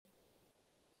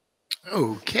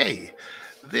Okay,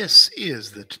 this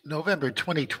is the November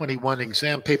 2021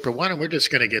 exam paper one, and we're just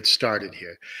going to get started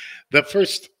here. The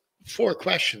first four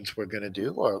questions we're going to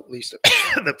do, or at least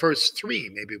the first three,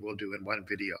 maybe we'll do in one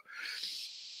video.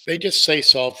 They just say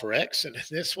solve for x, and in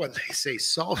this one they say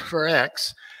solve for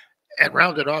x and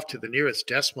round it off to the nearest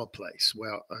decimal place.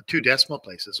 Well, two decimal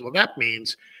places. Well, that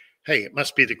means, hey, it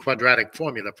must be the quadratic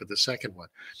formula for the second one.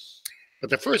 But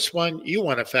the first one, you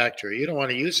want to factor. You don't want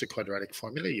to use the quadratic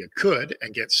formula. You could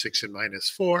and get 6 and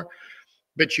minus 4,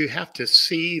 but you have to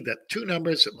see that two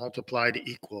numbers that multiply to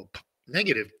equal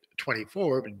negative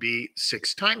 24 would be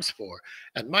 6 times 4.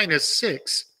 And minus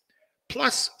 6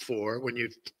 plus 4, when you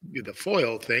do the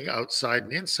FOIL thing, outside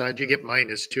and inside, you get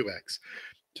minus 2x.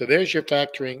 So there's your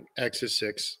factoring. X is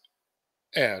 6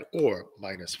 and or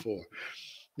minus 4.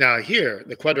 Now here,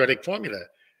 the quadratic formula.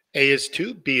 A is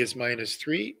 2, B is minus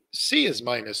 3, C is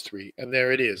minus 3, and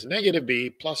there it is, negative B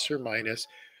plus or minus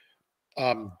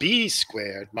B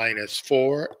squared minus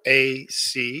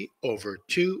 4AC over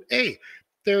 2A.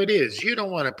 There it is. You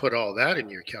don't want to put all that in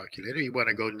your calculator. You want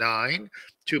to go 9.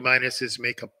 2 minuses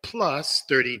make a plus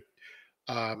 30.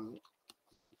 9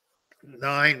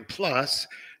 plus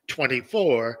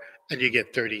 24, and you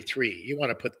get 33. You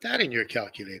want to put that in your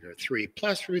calculator. 3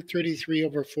 plus root 33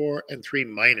 over 4 and 3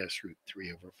 minus root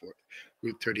 3 over 4,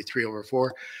 root 33 over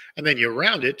 4. And then you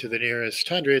round it to the nearest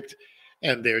hundredth,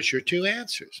 and there's your two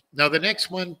answers. Now, the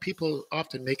next one, people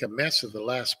often make a mess of the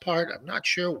last part. I'm not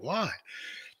sure why.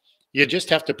 You just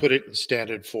have to put it in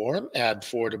standard form, add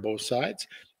 4 to both sides.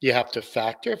 You have to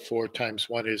factor. 4 times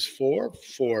 1 is 4.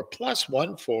 4 plus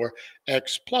 1, 4.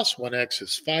 X plus 1x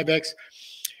is 5x.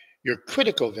 Your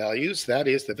critical values, that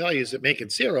is the values that make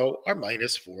it 0, are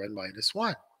minus 4 and minus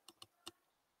 1.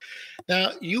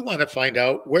 Now, you want to find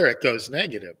out where it goes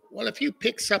negative. Well, if you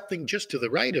pick something just to the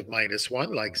right of minus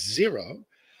 1, like 0,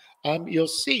 you'll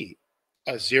see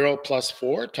a 0 plus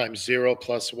 4 times 0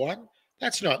 plus 1.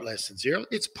 That's not less than 0.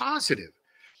 It's positive.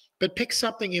 But pick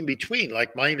something in between,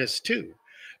 like minus 2.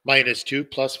 Minus 2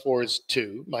 plus 4 is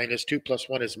 2. Minus 2 plus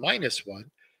 1 is minus 1.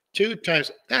 2 times,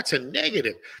 that's a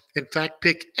negative. In fact,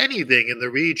 pick anything in the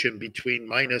region between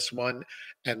minus 1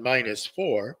 and minus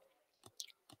 4,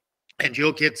 and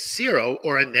you'll get 0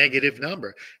 or a negative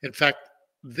number. In fact,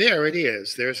 there it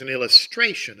is. There's an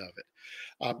illustration of it.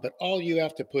 But all you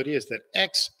have to put is that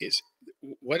x is,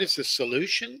 what is the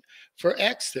solution for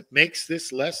x that makes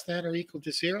this less than or equal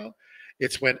to 0?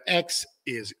 It's when x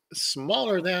is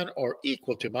smaller than or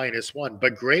equal to minus 1,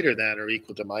 but greater than or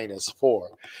equal to minus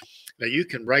 4. Now you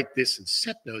can write this in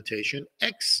set notation.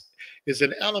 X is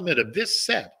an element of this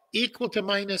set equal to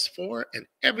minus 4 and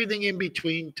everything in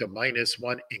between to minus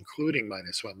 1, including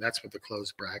minus 1. That's what the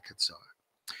closed brackets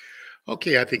are.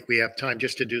 Okay, I think we have time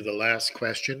just to do the last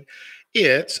question.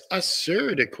 It's a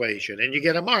surd equation, and you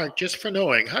get a mark just for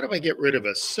knowing, how do I get rid of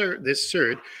this surd?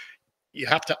 You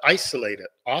have to isolate it.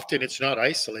 Often it's not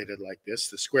isolated like this,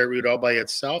 the square root all by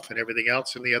itself and everything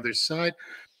else on the other side.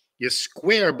 You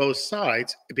square both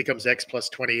sides, it becomes x plus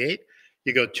 28.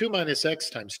 You go 2 minus x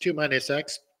times 2 minus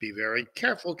x. Be very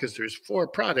careful because there's 4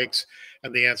 products,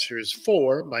 and the answer is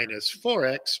 4 minus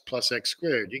 4x plus x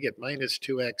squared. You get minus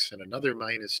 2x, and another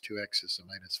minus 2x is a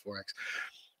minus 4x.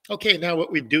 Okay, now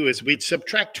what we'd do is we'd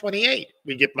subtract 28.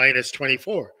 We get minus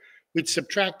 24. We'd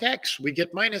subtract x. We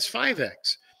get minus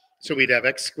 5x. So we'd have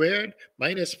x squared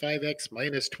minus 5x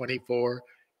minus 24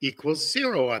 equals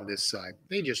 0 on this side.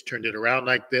 They just turned it around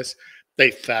like this. They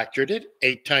factored it.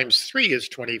 8 times 3 is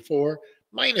 24.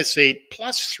 Minus 8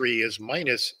 plus 3 is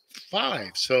minus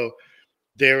 5. So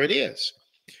there it is.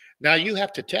 Now you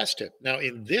have to test it. Now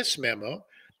in this memo,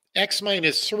 x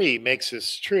minus 3 makes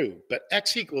this true, but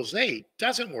x equals 8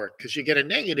 doesn't work because you get a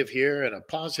negative here and a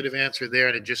positive answer there,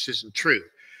 and it just isn't true.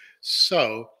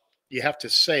 So you have to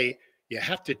say, you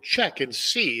have to check and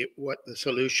see what the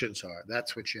solutions are.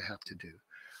 That's what you have to do.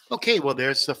 Okay, well,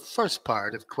 there's the first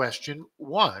part of question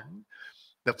 1.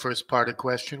 The first part of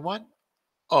question 1,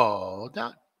 all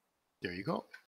done. There you go.